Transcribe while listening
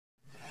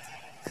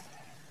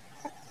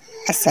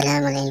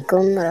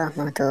Assalamualaikum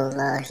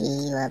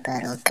warahmatullahi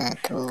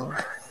wabarakatuh.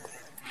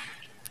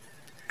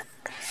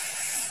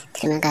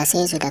 Terima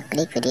kasih sudah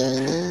klik video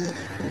ini,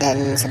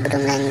 dan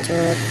sebelum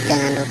lanjut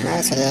jangan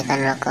lupa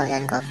sediakan rokok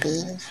dan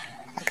kopi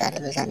agar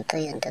lebih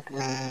santuy untuk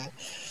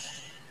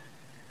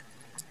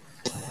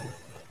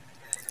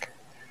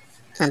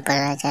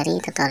mempelajari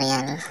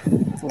tutorial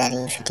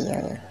dari video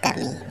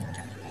kami.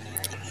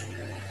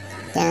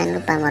 Jangan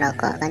lupa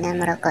merokok, karena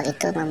merokok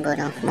itu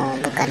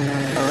membunuhmu, bukan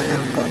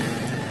membunuhku.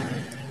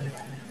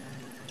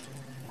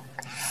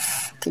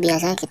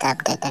 Biasa kita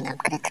update dan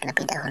upgrade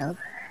terlebih dahulu.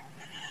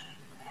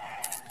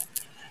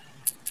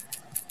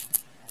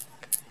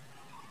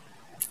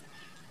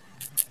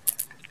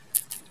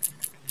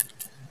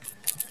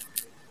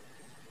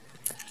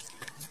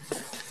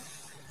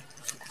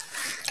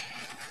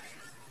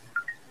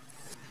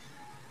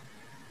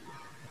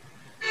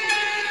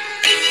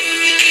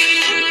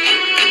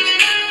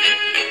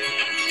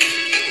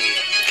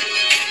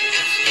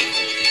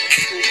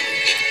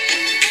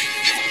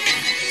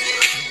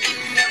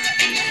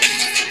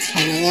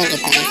 Selanjutnya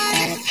kita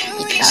install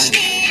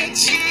Python.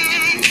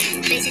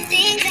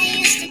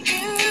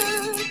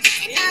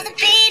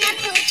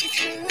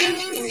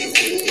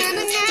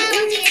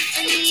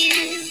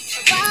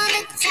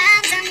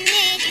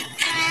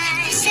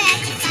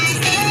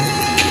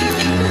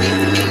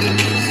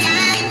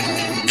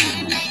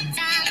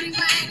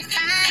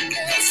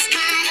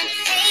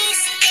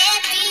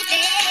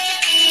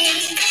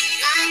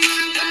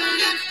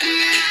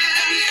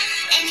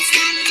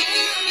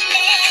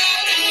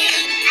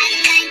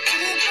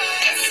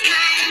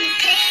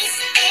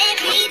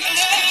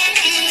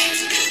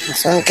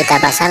 Langsung kita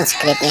pasang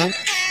scriptnya.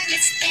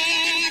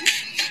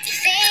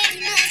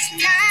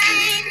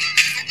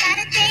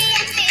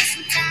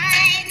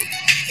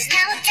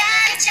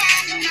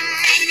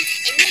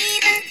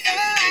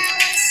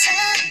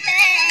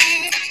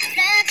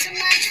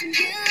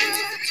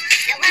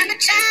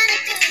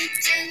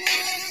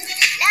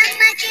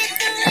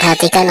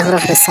 Perhatikan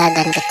huruf besar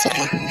dan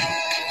kecilnya.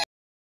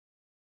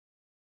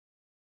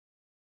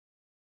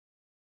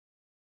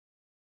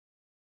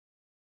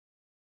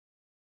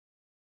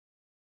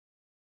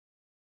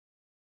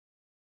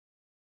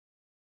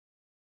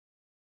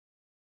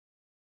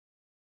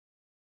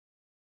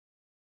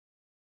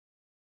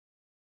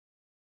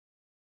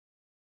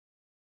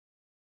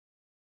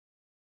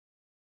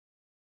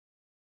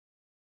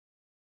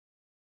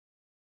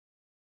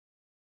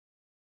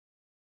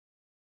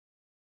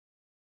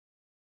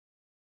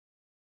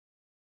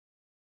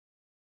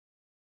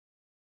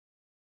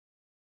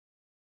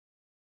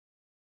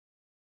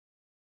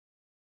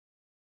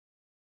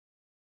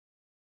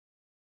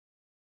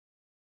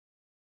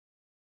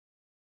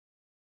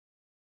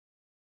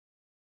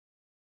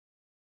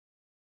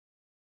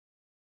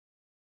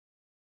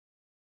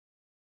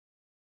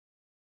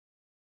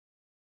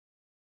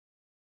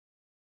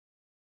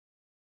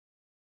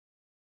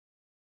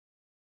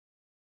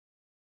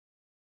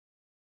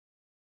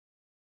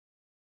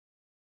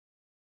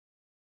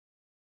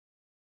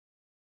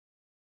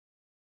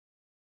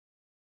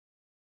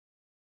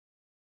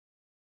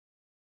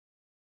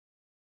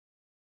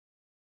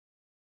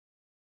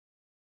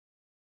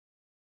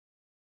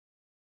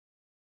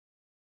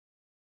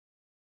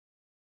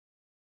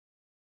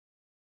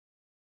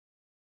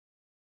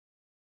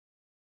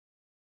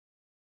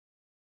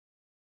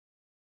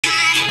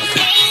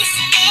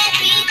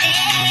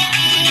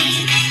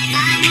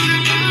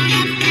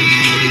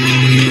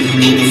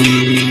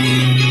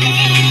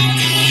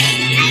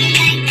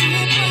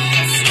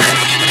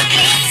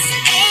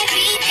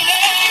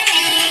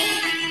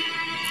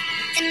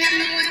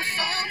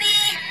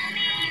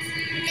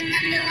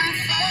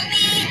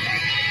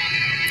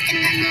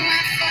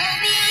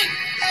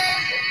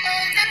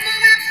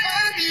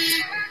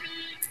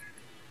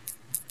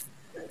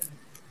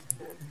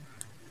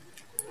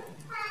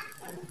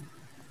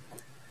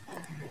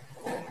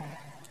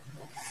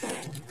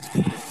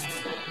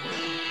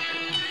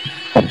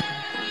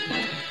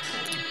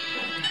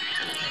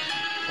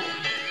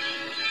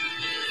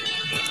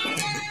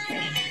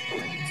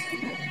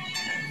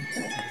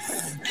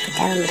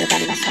 Kita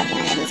membutuhkan password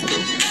yang ada di sini.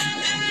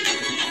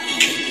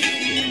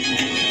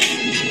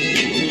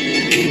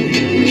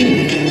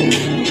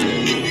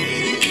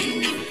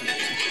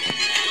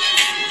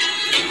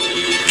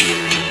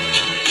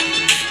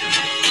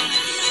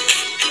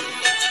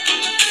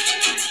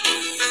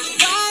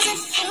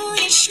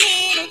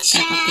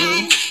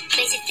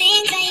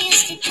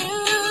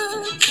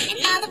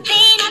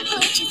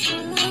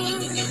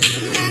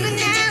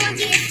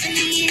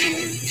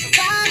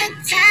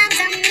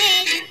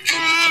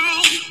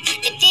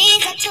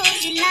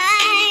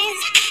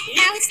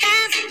 Now it's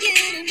time for you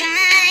to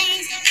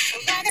rise.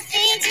 All the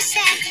things you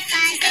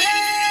sacrificed.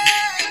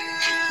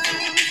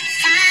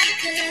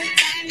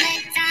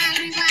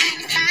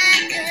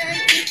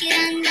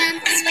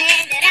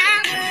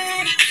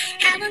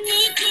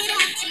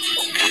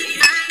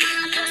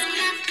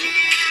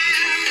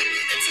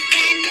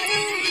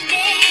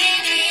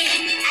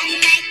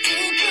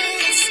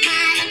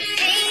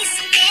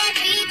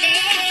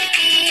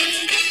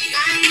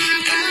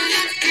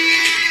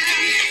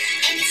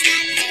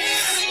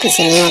 Di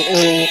sini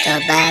admin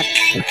coba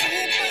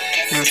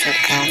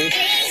masukkan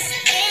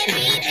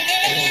nomor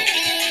ini.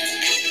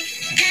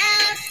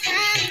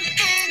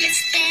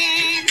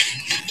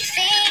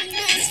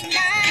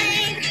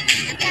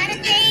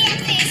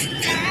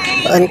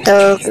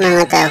 Untuk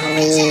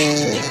mengetahui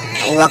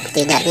work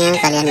tidaknya,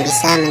 kalian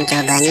bisa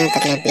mencobanya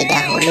terlebih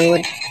dahulu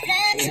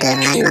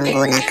dengan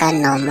menggunakan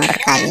nomor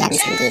kalian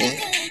sendiri.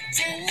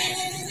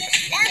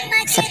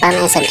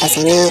 Spam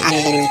SMS ini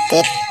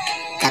unlimited,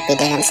 tapi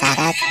dengan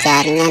syarat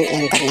jaringan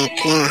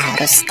internetnya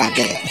harus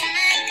stabil.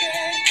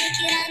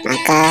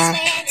 Maka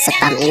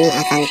spam ini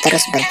akan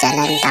terus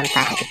berjalan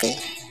tanpa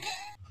henti.